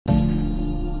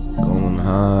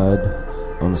hard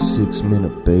on a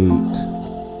 6-minute beat,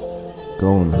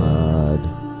 going hard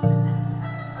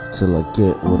till I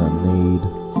get what I need.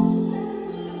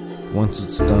 Once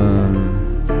it's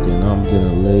done, then I'm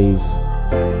gonna leave.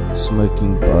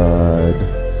 Smoking bud,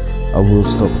 I will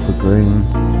stop for green.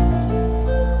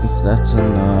 If that's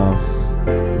enough,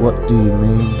 what do you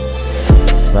mean?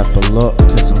 Rap a lot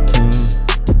cause I'm keen.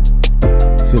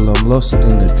 Feel I'm lost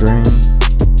in a dream,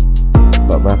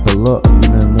 but rap a lot, you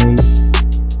know me.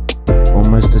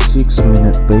 Almost a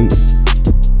 6-minute beat.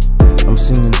 I'm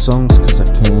singing songs cause I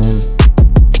can.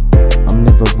 I'm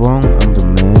never wrong, I'm the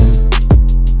man.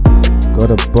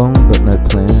 Got a bong but no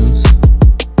plans.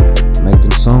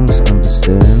 Making songs,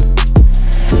 understand.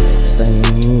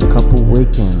 Staying here a couple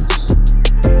weekends.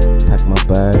 Pack my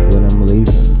bag when I'm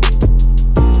leaving.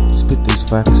 Spit these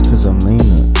facts cause I mean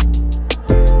it.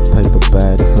 Paper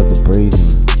bag for the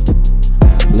breathing.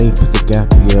 Leap the gap,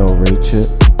 yeah I'll reach it.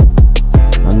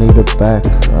 I need it back,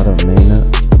 I don't mean it.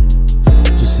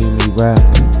 Just see me rap,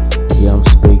 yeah I'm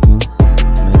speaking.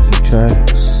 Making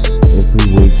tracks every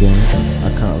weekend. I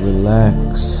can't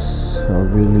relax, I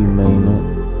really mean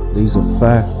it. These are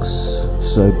facts,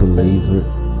 so believe it.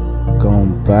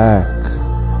 Going back,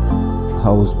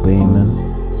 I was beaming.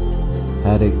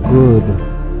 Had it good,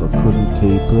 but couldn't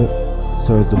keep it.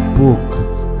 Throw the book,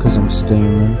 cause I'm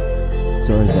steaming.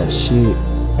 Throw that shit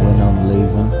when I'm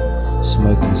leaving.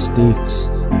 Smoking sticks,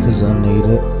 cause I need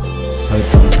it.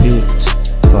 Hope I'm picked,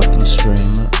 fucking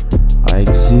stream it. I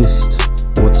exist,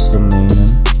 what's the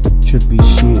meaning? Trippy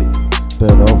shit,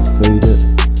 but I'll feed it.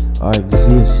 I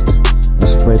exist, I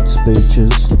spread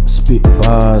speeches. Spit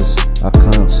bars, I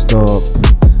can't stop.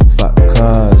 Fuck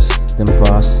cars, them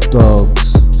fast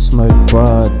dogs. Smoke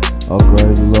bud, I'll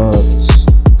grow lots.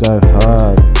 Go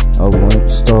hard, I won't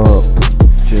stop.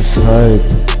 Just hope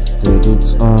that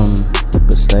it's on,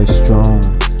 but stay strong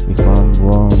if I'm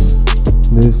wrong.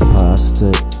 Move past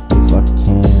it if I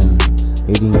can.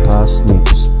 Eating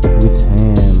parsnips with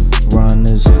ham. Run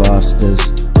as fast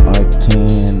as I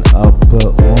can. Up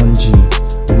at Wanji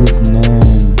with Nan.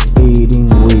 Eating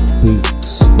wheat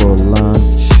bix for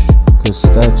lunch, cause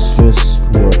that's just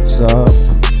what's up.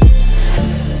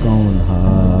 Going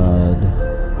hard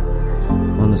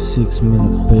on a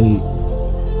 6-minute beat.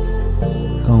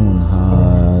 Going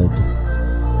hard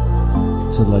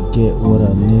till I get what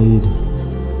I need.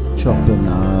 Chopping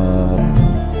up,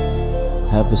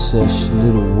 have a sesh,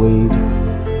 little weed.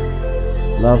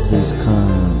 Love these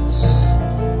cunts.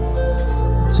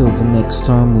 Till the next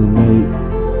time we meet.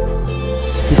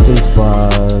 Spit these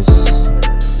bars,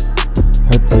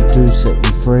 hope they do set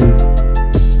me free.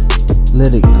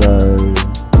 Let it go,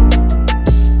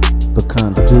 but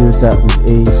can't do that with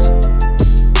ease.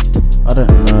 I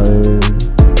don't know,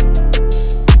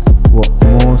 what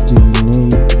more do you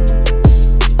need?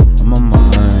 I'm on my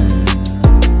own,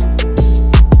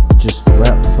 just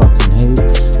rap fucking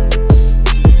heaps.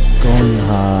 Going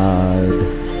hard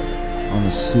on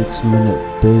a 6-minute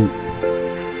beat.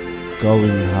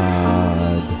 Going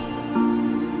hard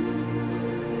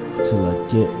till I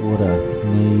get what I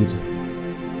need.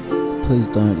 Please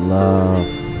don't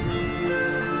laugh,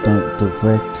 don't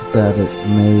direct that at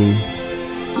me.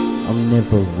 I'm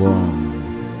never wrong,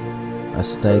 I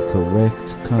stay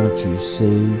correct, can't you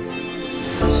see?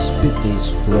 Spit these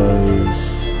flows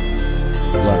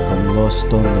like I'm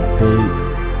lost on the beat.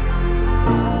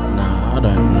 Nah, I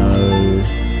don't know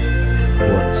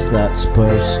what's that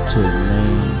supposed to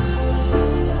mean.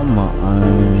 On my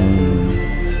own,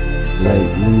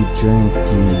 lately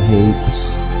drinking heaps.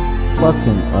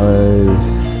 Fucking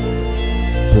oath,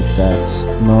 but that's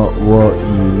not what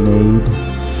you need.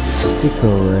 Stick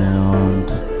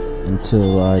around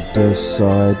until I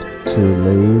decide to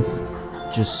leave.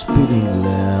 Just spitting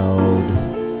loud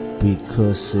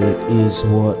because it is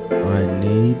what I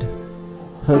need.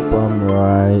 Hope I'm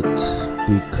right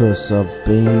because I've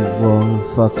been wrong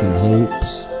fucking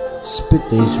heaps. Spit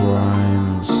these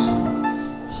rhymes,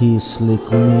 here's Slick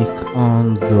Mick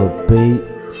on the beat.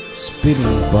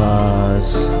 Spitting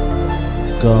bars,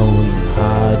 going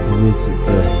hard with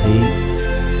the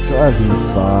heat. Driving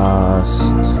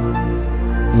fast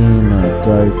in a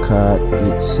go-kart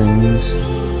it seems.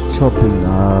 Chopping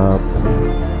up,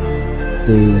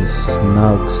 these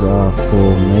nugs are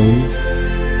for me.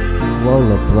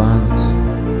 Roll a blunt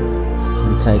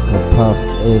and take a puff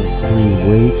every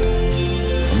week.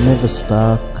 I'm never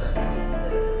stuck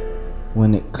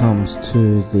when it comes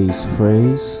to these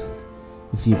frees.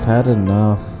 If you've had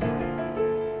enough,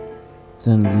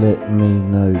 then let me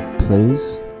know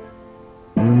please.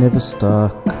 I'm never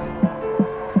stuck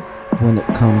when it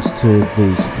comes to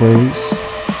these frees.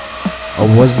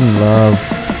 I was in love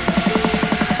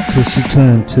till she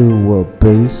turned to a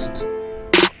beast.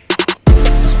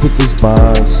 Spit these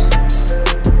bars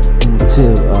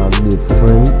until I live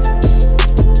free.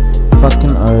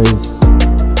 Fucking oath,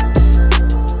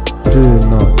 do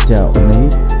not doubt me.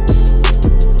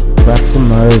 Back the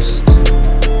most,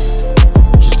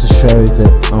 just to show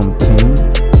that I'm keen.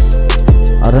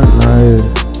 I don't know,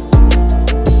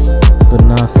 but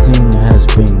nothing has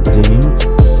been deemed.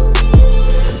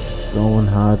 Going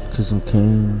hard cause I'm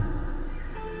keen.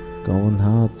 Going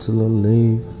hard till I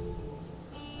leave.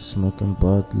 Smoking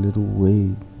bud, little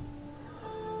weed.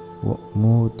 What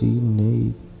more do you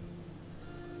need?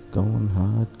 Going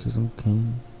hard cause I'm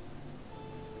keen.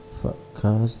 Fuck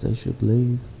cars, they should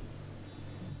leave.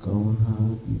 Going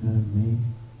hard, you know me.